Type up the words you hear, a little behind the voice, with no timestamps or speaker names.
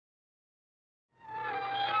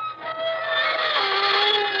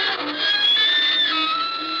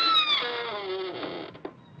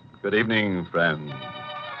Good evening, friends.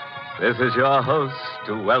 This is your host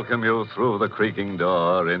to welcome you through the creaking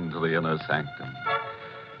door into the inner sanctum.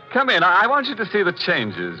 Come in. I want you to see the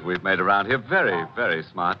changes we've made around here. Very, very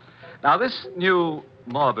smart. Now, this new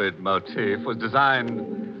morbid motif was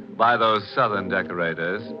designed by those southern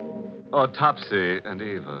decorators, Topsy and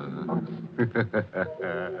Eva.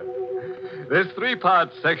 This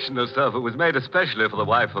three-part section of sofa was made especially for the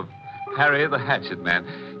wife of Harry the Hatchet Man.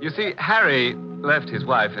 You see, Harry left his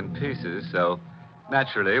wife in pieces, so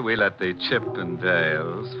naturally we let the Chip and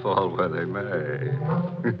Dales fall where they may.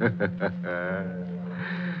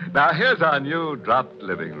 Now, here's our new dropped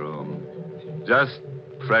living room. Just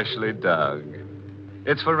freshly dug.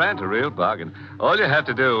 It's for rent, a real bargain. All you have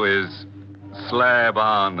to do is slab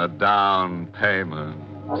on a down payment.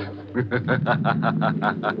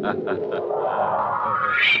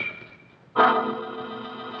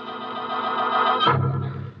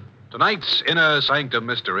 Tonight's Inner Sanctum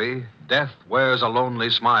mystery, Death Wears a Lonely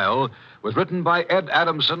Smile, was written by Ed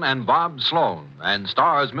Adamson and Bob Sloan and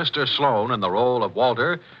stars Mr. Sloan in the role of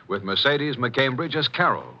Walter with Mercedes McCambridge as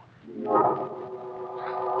Carol.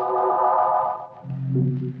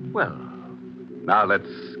 Well, now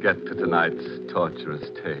let's get to tonight's torturous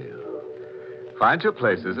tale. Find your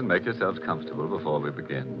places and make yourselves comfortable before we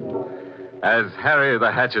begin. As Harry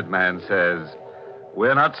the Hatchet Man says,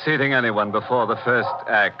 we're not seating anyone before the first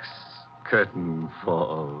act's curtain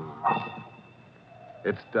falls.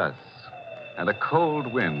 It's dusk, and a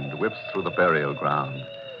cold wind whips through the burial ground,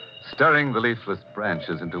 stirring the leafless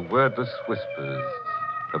branches into wordless whispers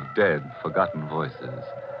of dead, forgotten voices.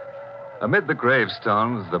 Amid the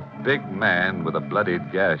gravestones, the big man with a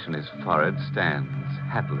bloodied gash in his forehead stands,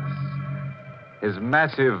 hatless, his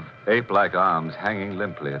massive ape-like arms hanging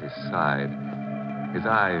limply at his side, his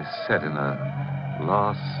eyes set in a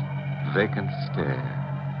lost, vacant stare.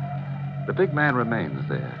 The big man remains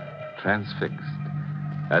there, transfixed,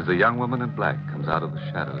 as the young woman in black comes out of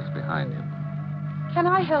the shadows behind him. Can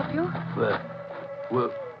I help you?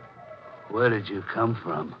 Where did you come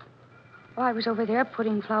from? Oh, I was over there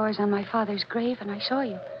putting flowers on my father's grave, and I saw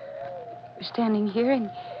you. You were standing here,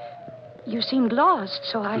 and you seemed lost,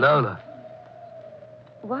 so I... Lola.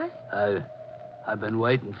 What? I've been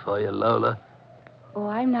waiting for you, Lola. Oh,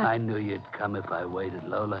 I'm not... I knew you'd come if I waited,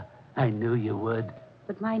 Lola. I knew you would.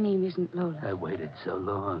 But my name isn't Lola. I waited so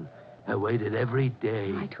long. I waited every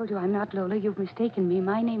day. I told you I'm not Lola. You've mistaken me.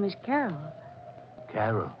 My name is Carol.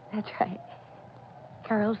 Carol? That's right.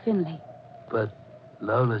 Carol Finley. But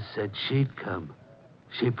Lola said she'd come.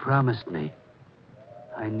 She promised me.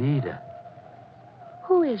 I need her.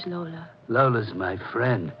 Who is Lola? Lola's my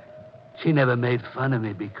friend. She never made fun of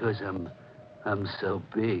me because I'm so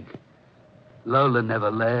big. Lola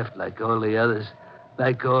never laughed like all the others,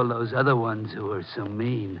 like all those other ones who were so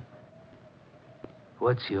mean.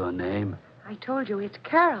 What's your name? I told you, it's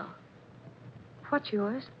Carol. What's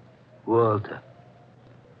yours? Walter.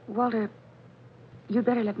 Walter, you'd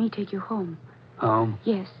better let me take you home. Home?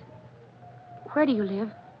 Yes. Where do you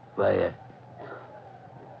live? Why,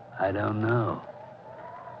 I don't know.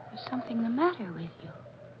 There's something the matter with you.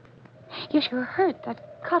 Yes, you're hurt.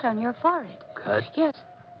 That cut on your forehead. Cut? Yes.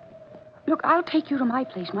 Look, I'll take you to my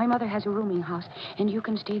place. My mother has a rooming house, and you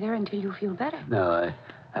can stay there until you feel better. No,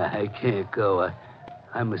 I can't go.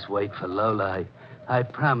 I must wait for Lola. I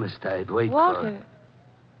promised I'd wait Walter. for her.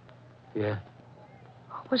 Yeah?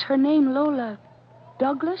 Was her name Lola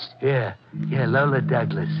Douglas? Yeah, Lola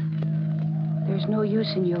Douglas. There's no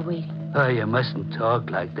use in your waiting. Oh, you mustn't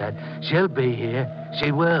talk like that. She'll be here.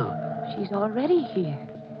 She will. She's already here.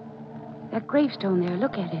 That gravestone there,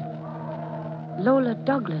 look at it. Lola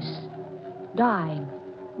Douglas died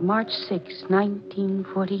March 6,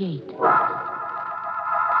 1948.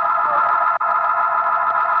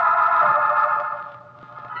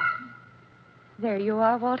 There you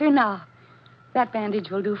are, Walter. Now, that bandage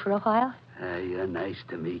will do for a while. You're nice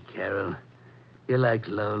to me, Carol. You're like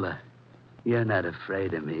Lola. You're not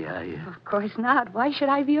afraid of me, are you? Of course not. Why should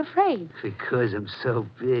I be afraid? Because I'm so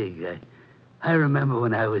big. I remember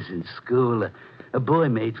when I was in school, a boy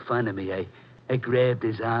made fun of me. I grabbed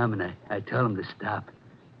his arm and I told him to stop.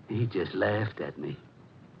 He just laughed at me.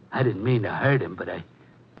 I didn't mean to hurt him, but I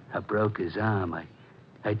broke his arm.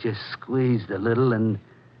 I just squeezed a little and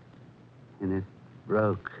it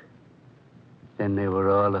broke. Then they were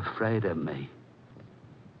all afraid of me.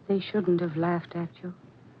 They shouldn't have laughed at you.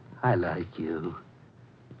 I like you,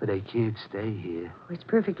 but I can't stay here. Oh, it's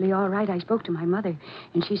perfectly all right. I spoke to my mother,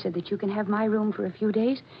 and she said that you can have my room for a few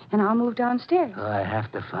days, and I'll move downstairs. Oh, I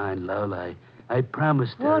have to find Lola. I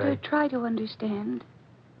promised her. Walter, try to understand.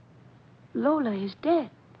 Lola is dead.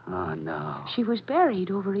 Oh, no. She was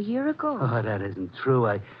buried over a year ago. Oh, that isn't true.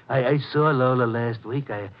 I saw Lola last week.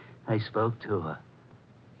 I spoke to her.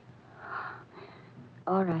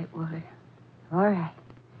 All right, Walter. All right.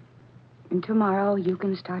 And tomorrow you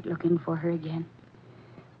can start looking for her again.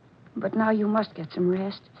 But now you must get some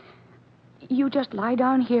rest. You just lie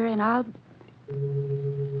down here and I'll...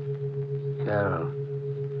 Carol,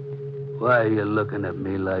 why are you looking at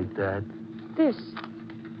me like that? This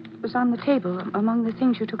was on the table among the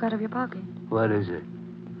things you took out of your pocket. What is it?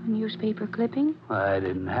 A newspaper clipping. I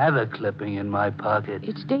didn't have a clipping in my pocket.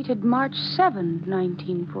 It's dated March 7,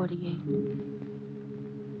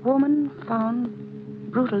 1948. Woman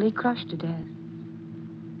found brutally crushed to death.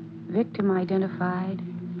 Victim identified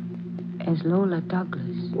as Lola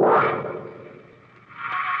Douglas.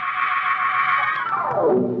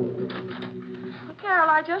 Carol,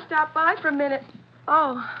 I just stopped by for a minute.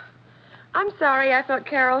 Oh, I'm sorry. I thought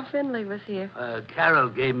Carol Finley was here. Carol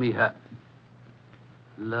gave me her...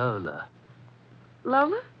 Lola.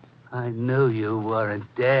 Lola? I knew you weren't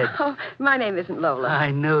dead. Oh, my name isn't Lola.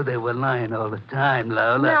 I knew they were lying all the time,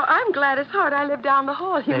 Lola. No, I'm Gladys Hart. I live down the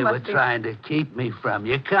hall. You They were must be... trying to keep me from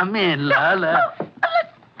you. Come in, Lola. Oh,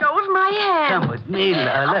 let go of my hand. Come with me,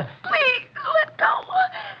 Lola. Oh, please, let go.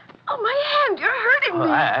 Oh, my hand. You're hurting Oh,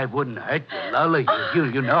 me. I wouldn't hurt you, Lola.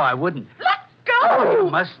 You know I wouldn't. Let go. Oh, you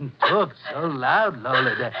mustn't talk so loud,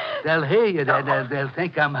 Lola. They'll hear you. They'll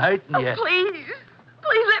think I'm hurting you. Oh, please.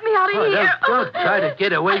 Please let me out of Oh, here. don't try to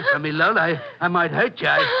get away from me, Lola. I might hurt you.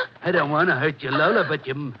 I don't want to hurt you, Lola, but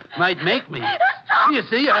you might make me. You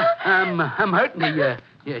see, I'm hurting you.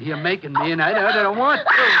 You're making me, and I don't want to.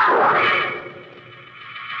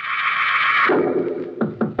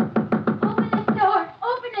 Open this door.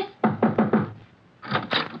 Open it.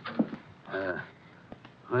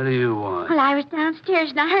 What do you want? Well, I was downstairs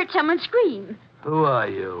and I heard someone scream. Who are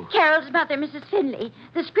you? Carol's mother, Mrs. Finley.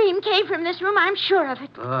 The scream came from this room, I'm sure of it.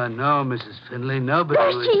 Oh, no, Mrs. Finley. Nobody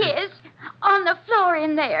There was... she is, on the floor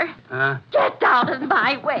in there. Huh? Get out of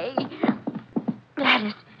my way.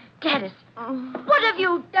 Gladys, what have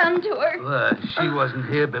you done to her? Well, she wasn't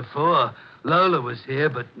here before. Lola was here,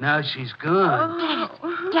 but now she's gone.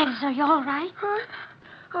 Gladys, are you all right? Huh?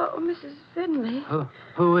 Oh, Mrs. Finley.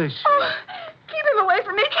 Who is she? Oh, keep him away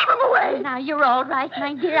from me. Keep him away. Now, you're all right,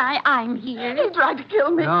 my dear. I'm here. He tried to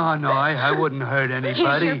kill me. No, I wouldn't hurt Here's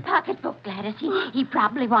anybody. your pocketbook, Gladys. He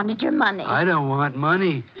probably wanted your money. I don't want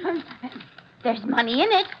money. There's money in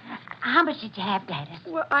it. How much did you have, Gladys?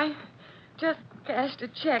 Well, I just cashed a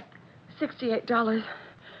check. $68.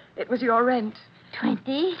 It was your rent.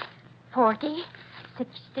 20, 40,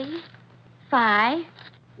 60, 5,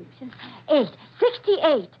 8.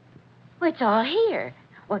 68. Well, it's all here.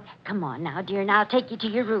 Well, come on now, dear, and I'll take you to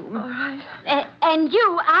your room. All right. And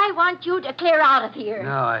I want you to clear out of here.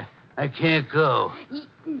 No, I can't go.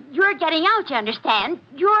 You're getting out, you understand?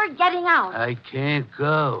 You're getting out. I can't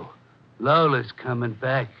go. Lola's coming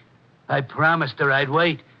back. I promised her I'd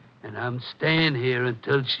wait, and I'm staying here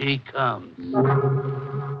until she comes.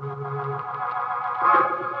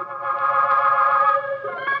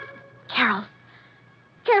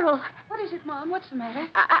 Carol. What is it, Mom? What's the matter?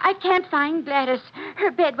 I can't find Gladys.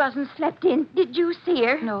 Her bed wasn't slept in. Did you see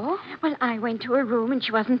her? No. Well, I went to her room and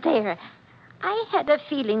she wasn't there. I had a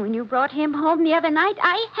feeling when you brought him home the other night,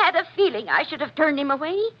 I had a feeling I should have turned him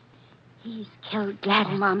away. He's killed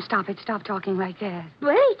Gladys. Oh, Mom, stop it. Stop talking like that.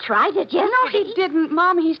 Well, he tried it yesterday. No, he didn't,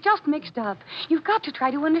 Mom. He's just mixed up. You've got to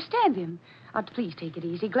try to understand him. Please take it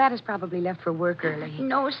easy. Gladys probably left for work early.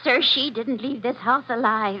 No, sir, she didn't leave this house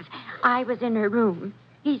alive. I was in her room.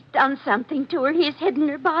 He's done something to her. He's hidden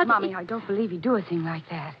her body. Mommy, I don't believe he'd do a thing like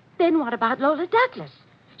that. Then what about Lola Douglas?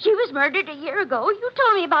 She was murdered a year ago. You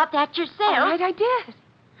told me about that yourself. All right, I did.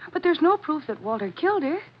 But there's no proof that Walter killed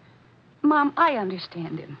her. Mom, I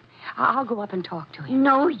understand him. I'll go up and talk to him.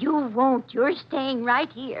 No, you won't. You're staying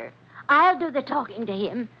right here. I'll do the talking to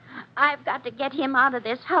him. I've got to get him out of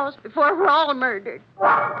this house before we're all murdered.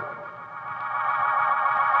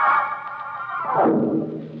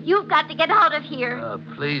 You've got to get out of here. Oh,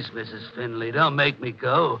 please, Mrs. Finley, don't make me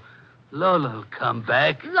go. Lola'll come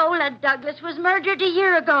back. Lola Douglas was murdered a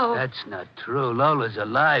year ago. That's not true. Lola's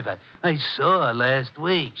alive. I saw her last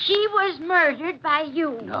week. She was murdered by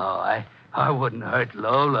you. No, I wouldn't hurt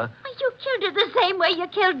Lola. You killed her the same way you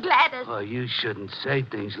killed Gladys. Oh, you shouldn't say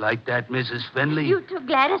things like that, Mrs. Finley. You took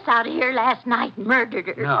Gladys out of here last night and murdered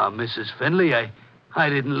her. No, Mrs. Finley, I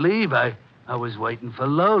didn't leave. I was waiting for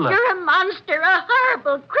Lola. You're a monster, a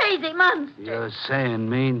horrible, crazy monster. You're saying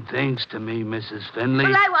mean things to me, Mrs. Finley.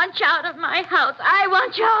 Well, I want you out of my house. I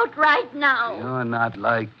want you out right now. You're not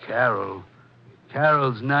like Carol.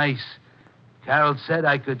 Carol's nice. Carol said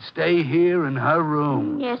I could stay here in her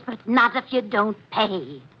room. Yes, but not if you don't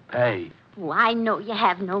pay. Pay? Oh, I know you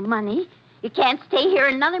have no money. You can't stay here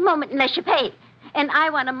another moment unless you pay. And I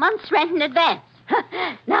want a month's rent in advance.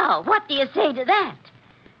 Now, what do you say to that?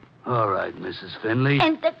 All right, Mrs. Finley.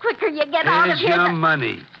 And the quicker you get out of Here's here... your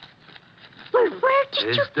money. Well, where did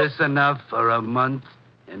Is you... this enough for a month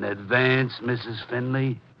in advance, Mrs.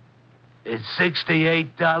 Finley? Is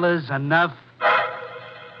 $68 enough?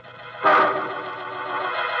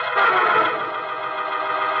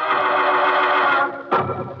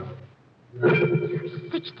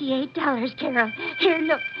 $68, Carol. Here,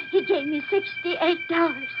 look. He gave me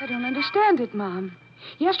 $68. I don't understand it, Mom.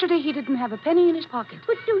 Yesterday he didn't have a penny in his pocket.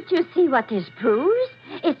 But don't you see what this proves?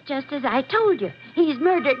 It's just as I told you. He's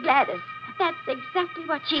murdered Gladys. That's exactly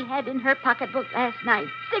what she had in her pocketbook last night.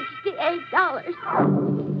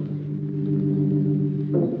 $68.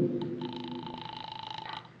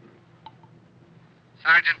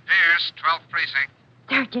 Sergeant Pierce, 12th Precinct.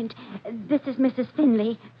 Sergeant, this is Mrs.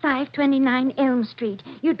 Finley, 529 Elm Street.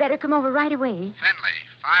 You'd better come over right away. Finley,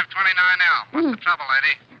 529 Elm. What's the trouble,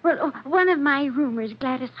 lady? Well, one of my roomers,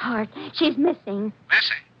 Gladys Hart, she's missing.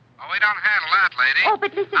 Missing? Oh, we don't handle that, lady. Oh,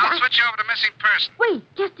 but listen, I'll switch you over to missing person. Wait,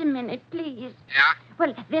 just a minute, please. Yeah?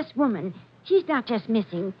 Well, this woman, she's not just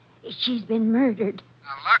missing. She's been murdered.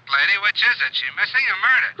 Now, look, lady, which is it? She missing or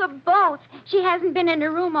murdered? For both. She hasn't been in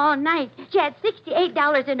her room all night. She had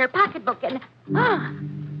 $68 in her pocketbook and... Ah!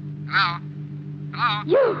 Hello? Hello?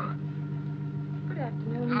 You! Good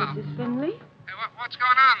afternoon, Hello. Mrs. Finley. Hey, what's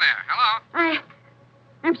going on there? Hello?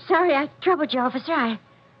 I'm sorry I troubled you, officer. I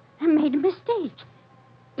made a mistake.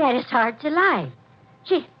 Gladys Hart's alive.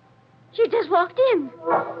 She just walked in.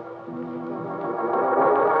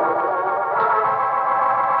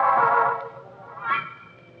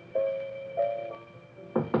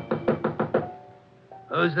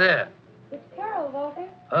 Who's there? It's Carol, Walter.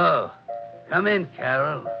 Oh, come in,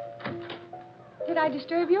 Carol. Did I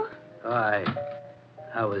disturb you? Oh,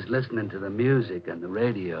 I was listening to the music on the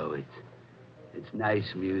radio. It's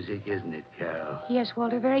nice music, isn't it, Carol? Yes,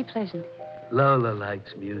 Walter, very pleasant. Lola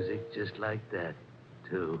likes music just like that,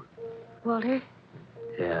 too. Walter,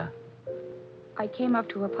 Yeah? I came up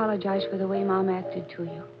to apologize for the way Mom acted to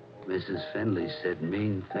you. Mrs. Finley said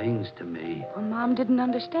mean things to me. Well, Mom didn't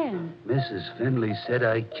understand. Mrs. Finley said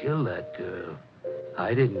I killed that girl.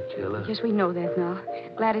 I didn't kill her. Yes, we know that now.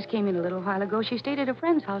 Gladys came in a little while ago. She stayed at a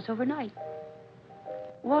friend's house overnight.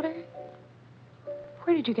 Walter,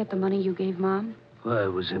 where did you get the money you gave Mom? Well,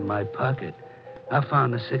 it was in my pocket. I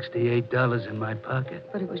found the $68 in my pocket.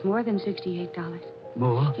 But it was more than $68.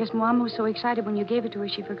 More? Yes, Mom was so excited when you gave it to her,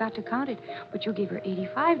 she forgot to count it. But you gave her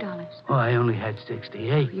 $85. Oh, I only had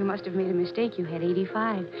 68. You must have made a mistake. You had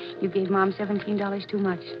 85. You gave Mom $17 too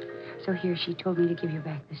much. So here, she told me to give you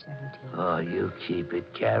back the 17. Oh, you keep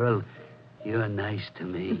it, Carol. You're nice to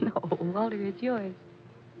me. No, Walter, it's yours.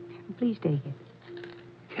 Please take it.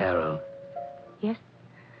 Carol. Yes?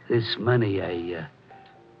 This money,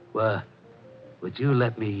 well, would you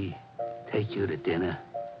let me take you to dinner?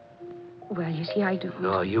 Well, you see, I don't.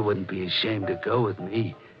 No, you wouldn't be ashamed to go with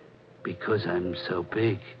me because I'm so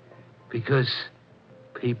big. Because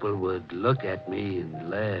people would look at me and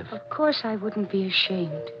laugh. Of course I wouldn't be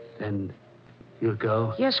ashamed. Then you'll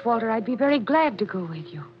go? Yes, Walter, I'd be very glad to go with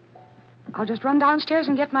you. I'll just run downstairs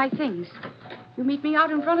and get my things. You meet me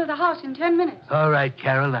out in front of the house in 10 minutes. All right,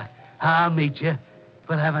 Carol. I'll meet you.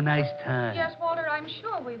 We'll have a nice time. Yes, Walter, I'm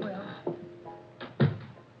sure we will.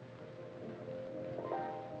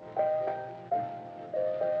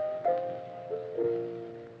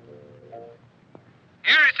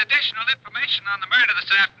 Here is additional information on the murder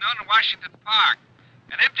this afternoon in Washington Park.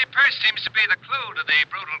 An empty purse seems to be the clue to the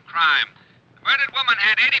brutal crime. The murdered woman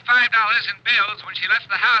had $85 in bills when she left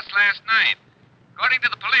the house last night. According to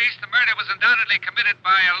the police, the murder was undoubtedly committed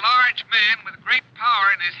by a large man with great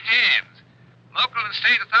power in his hands. Local and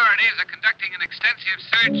state authorities are conducting an extensive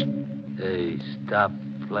search. Hey, stop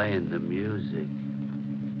playing the music.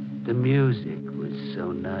 The music was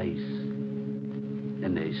so nice.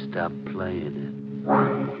 And they stopped playing it.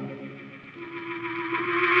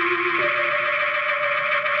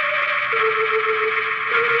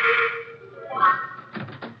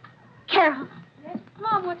 Carol. Yes,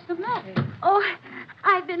 Mom, what's the matter? Oh,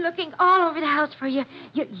 I've been looking all over the house for you.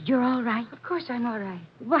 You're all right? Of course I'm all right.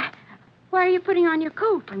 Why are you putting on your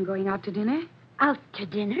coat? I'm going out to dinner. Out to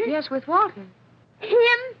dinner? Yes, with Walter.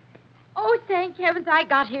 Him? Oh, thank heavens I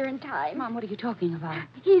got here in time. Mom, what are you talking about?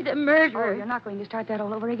 He's a Oh, murderer. you're not going to start that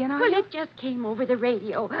all over again, are Well, you? it just came over the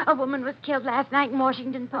radio. A woman was killed last night in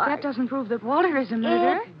Washington Park. That doesn't prove that Walter is a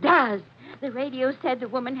murderer. It does. The radio said the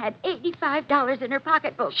woman had $85 in her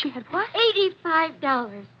pocketbook. She had what?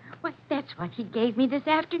 $85. Well, that's what he gave me this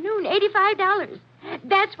afternoon. $85.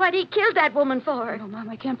 That's what he killed that woman for. Oh, Mom,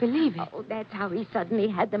 I can't believe it. Oh, that's how he suddenly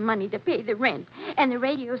had the money to pay the rent. And the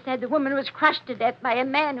radio said the woman was crushed to death by a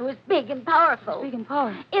man who was big and powerful. Big and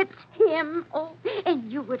powerful. It's him. Oh,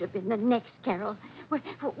 and you would have been the next, Carol.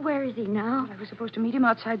 Where is he now? Well, I was supposed to meet him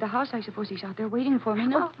outside the house. I suppose he's out there waiting for me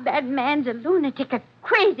now. Oh, that man's a lunatic, a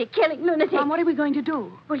crazy killing lunatic. Mom, what are we going to do?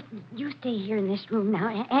 Well, you stay here in this room now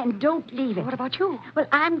and don't leave it. What about you? Well,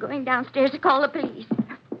 I'm going downstairs to call the police.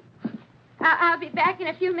 I'll be back in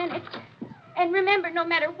a few minutes. And remember, no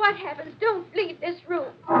matter what happens, don't leave this room.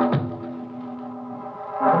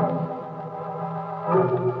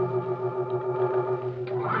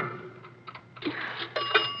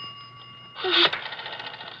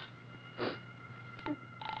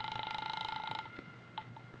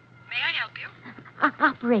 May I help you?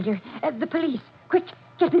 Operator, the police. Quick,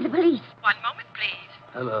 get me the police. One moment, please.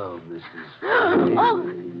 Hello, Mrs. Oh,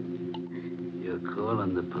 You're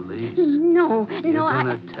calling the police? no, You're no,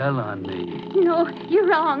 gonna tell on me. No, you're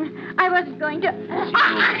wrong. I wasn't going to.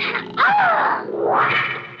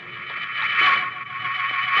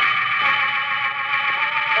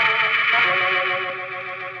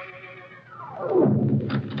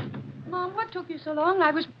 Mom, what took you so long?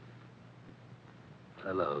 I was...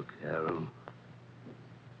 Hello, Carol.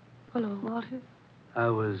 Hello, Walter. I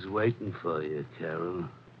was waiting for you, Carol.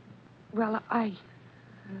 Well,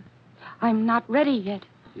 I'm not ready yet.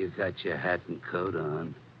 You got your hat and coat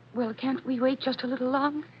on. Well, can't we wait just a little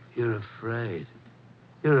longer? You're afraid.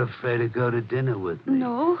 You're afraid to go to dinner with me.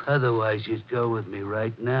 No. Otherwise, you'd go with me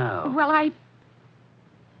right now. Well,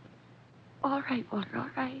 All right, Walter, all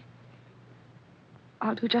right.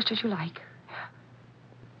 I'll do just as you like.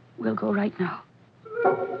 We'll go right now.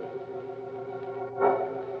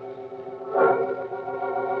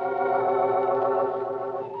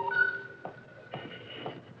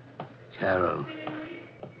 Carol,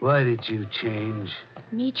 why did you change?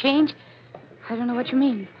 Me change? I don't know what you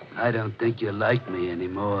mean. I don't think you like me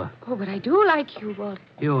anymore. Oh, but I do like you, Walter.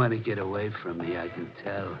 You want to get away from me, I can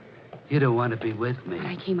tell. You don't want to be with me. But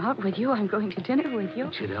I came out with you. I'm going to dinner with you.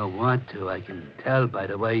 But you don't want to. I can tell by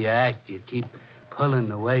the way you act. You keep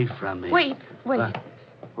pulling away from me. Wait.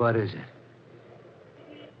 What is it?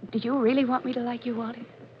 Did you really want me to like you, Walter?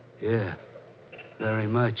 Yeah, very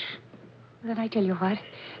much. Then I tell you what.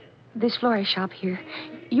 This florist shop here.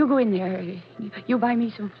 You go in there. You buy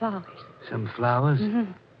me some flowers. Some flowers?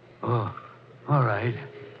 Mm-hmm. Oh, all right.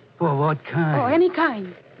 Well, what kind? Oh, any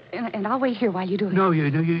kind. And I'll wait here while you do it. No,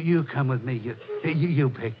 you come with me. You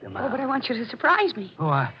pick them out. Oh, but I want you to surprise me. Oh,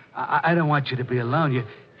 I don't want you to be alone.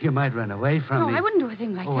 You might run away from me. No, I wouldn't do a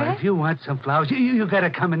thing like Oh, that. if you want some flowers, you got to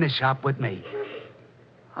come in the shop with me.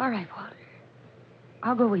 All right, Walter.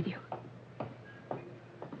 I'll go with you.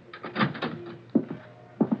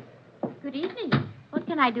 Good evening. What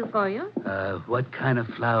can I do for you? What kind of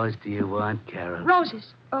flowers do you want, Carol?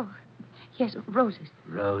 Roses. Oh, yes, roses.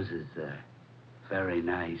 Roses, very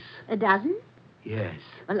nice. A dozen? Yes.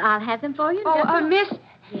 Well, I'll have them for you. Oh, Miss.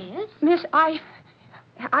 Yes? Miss, I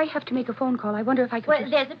have to make a phone call. I wonder if I could... Well,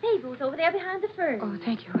 there's a pay booth over there behind the fern. Oh,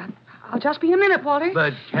 thank you. I'll just be a minute, Walter.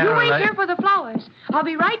 But, Carol, You wait here for the flowers. I'll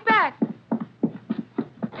be right back.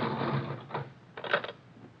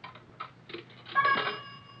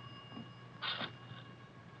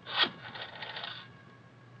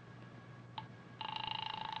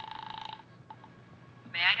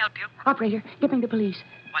 May I help you? Operator, get me the police.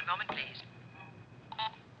 One moment, please.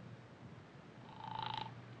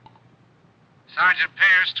 Sergeant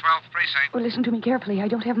Pierce, 12th Precinct. Oh, listen to me carefully. I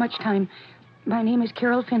don't have much time. My name is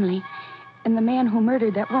Carol Finley, and the man who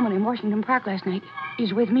murdered that woman in Washington Park last night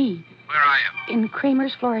is with me. Where are you? In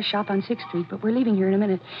Kramer's florist shop on 6th Street, but we're leaving here in a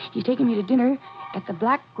minute. He's taking me to dinner at the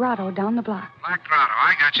Black Grotto down the block. Black Grotto,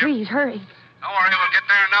 I got you. Please, hurry. Don't worry, we'll get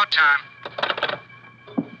there in no time.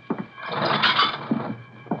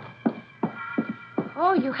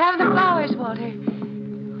 Oh, you have the flowers, Walter.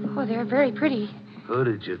 Oh, they're very pretty. Who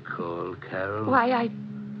did you call, Carol? Why, I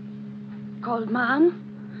called Mom.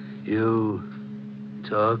 You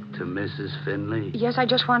talked to Mrs. Finley? Yes, I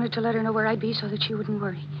just wanted to let her know where I'd be so that she wouldn't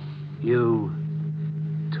worry. You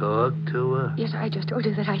talked to her? Yes, I just told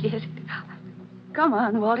her that I did. Come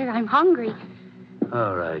on, Walter. I'm hungry.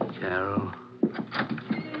 All right, Carol.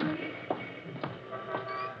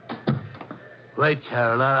 Wait,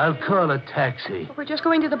 Carol. I'll call a taxi. We're just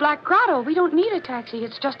going to the Black Grotto. We don't need a taxi.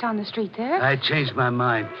 It's just down the street there. I changed my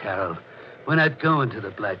mind, Carol. We're not going to the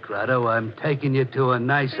Black Grotto. I'm taking you to a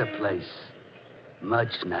nicer place. Much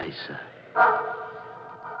nicer.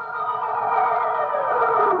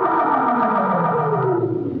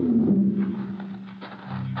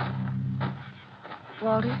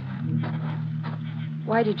 Walter,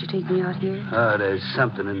 why did you take me out here? Oh, there's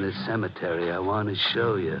something in this cemetery I want to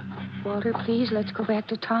show you. Walter, please, let's go back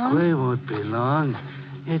to town. We won't be long.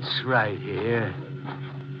 It's right here.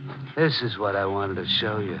 This is what I wanted to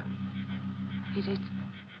show you.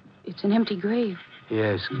 It's an empty grave.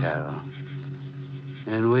 Yes, Carol.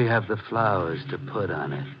 And we have the flowers to put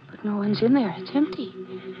on it. But no one's in there. It's empty.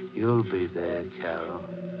 You'll be there, Carol.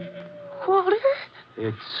 Walter?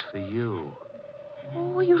 It's for you.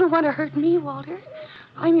 Oh, you don't want to hurt me, Walter.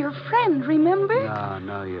 I'm your friend, remember?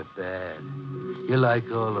 No, you're bad. You're like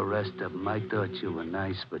all the rest of them. I thought you were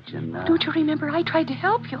nice, but you're not. Don't you remember I tried to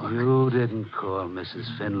help you? You didn't call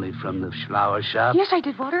Mrs. Finley from the flower shop? Yes, I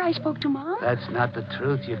did, Walter. I spoke to Mom. That's not the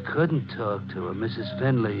truth. You couldn't talk to her. Mrs.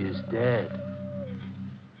 Finley is dead.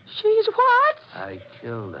 She's what? I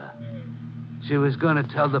killed her. She was going to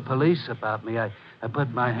tell the police about me. I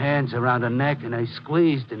put my hands around her neck and I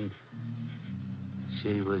squeezed and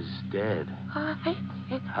she was dead.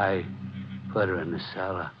 I put her in the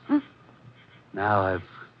cellar. Now I've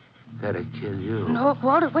got to kill you. No,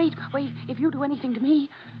 Walter, wait. If you do anything to me,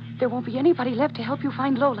 there won't be anybody left to help you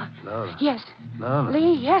find Lola. Lola? Yes. Lola?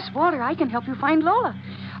 Lee, yes, Walter, I can help you find Lola.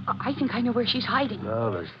 I think I know where she's hiding.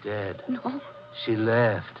 Lola's dead. No. She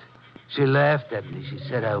laughed. She laughed at me. She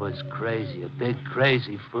said I was crazy, a big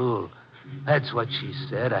crazy fool. That's what she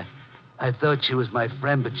said. I thought she was my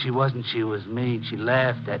friend, but she wasn't. She was mean. She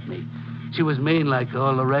laughed at me. She was mean like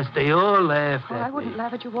all the rest. They all laughed at me. I wouldn't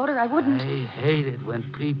laugh at you, Walter. I wouldn't. I hate it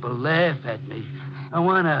when people laugh at me. I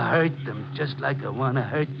want to hurt them just like I want to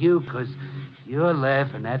hurt you, because you're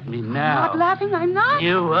laughing at me now. I'm not laughing. I'm not.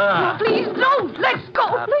 You are. No, please don't. Let's go,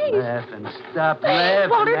 Stop please. laughing. Stop Please, laughing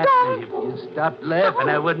Walter, at don't. me. If you stopped laughing,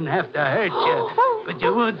 I wouldn't have to hurt you. But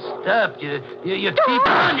you won't stop. You keep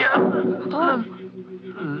on.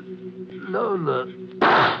 Lola,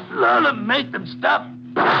 make them stop.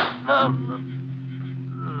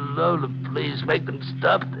 Lola, please make them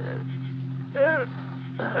stop. They're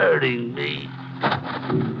hurting me.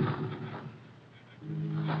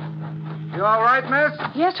 You all right, miss?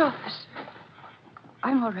 Yes, officer.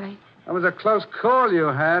 I'm all right. That was a close call you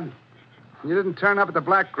had. You didn't turn up at the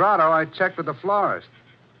Black Grotto. I checked with the florist.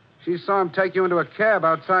 She saw him take you into a cab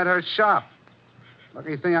outside her shop.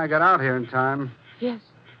 Lucky thing I got out here in time. Yes.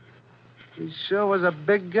 He sure was a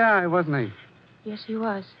big guy, wasn't he? Yes, he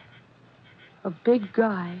was. A big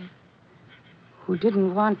guy who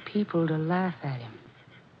didn't want people to laugh at him.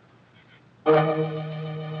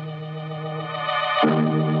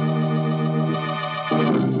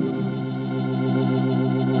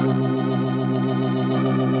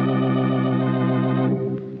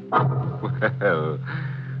 Well,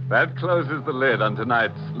 that closes the lid on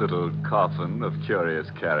tonight's little coffin of curious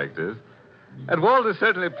characters. And Walter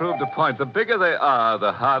certainly proved a point. The bigger they are,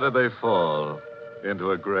 the harder they fall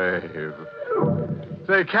into a grave.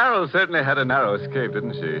 Say, Carol certainly had a narrow escape,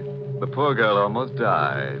 didn't she? The poor girl almost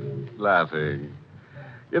died, laughing.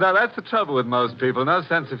 You know, that's the trouble with most people. No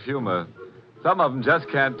sense of humor. Some of them just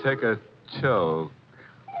can't take a choke.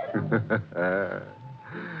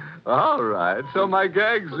 All right, so my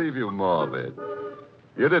gags leave you morbid.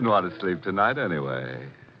 You didn't want to sleep tonight anyway.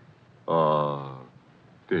 Or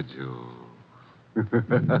did you?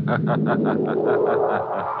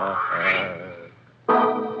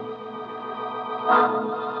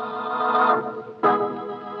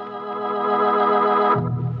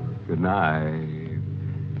 Good night.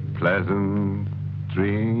 Pleasant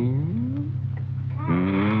dreams.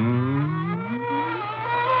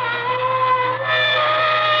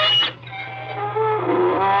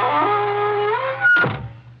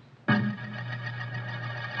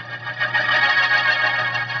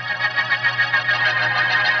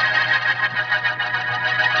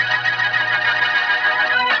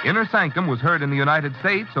 Inner Sanctum was heard in the United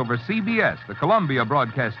States over CBS, the Columbia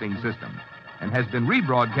Broadcasting System, and has been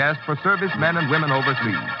rebroadcast for servicemen and women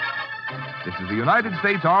overseas. This is the United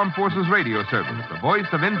States Armed Forces Radio Service, the voice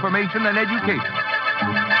of information and education.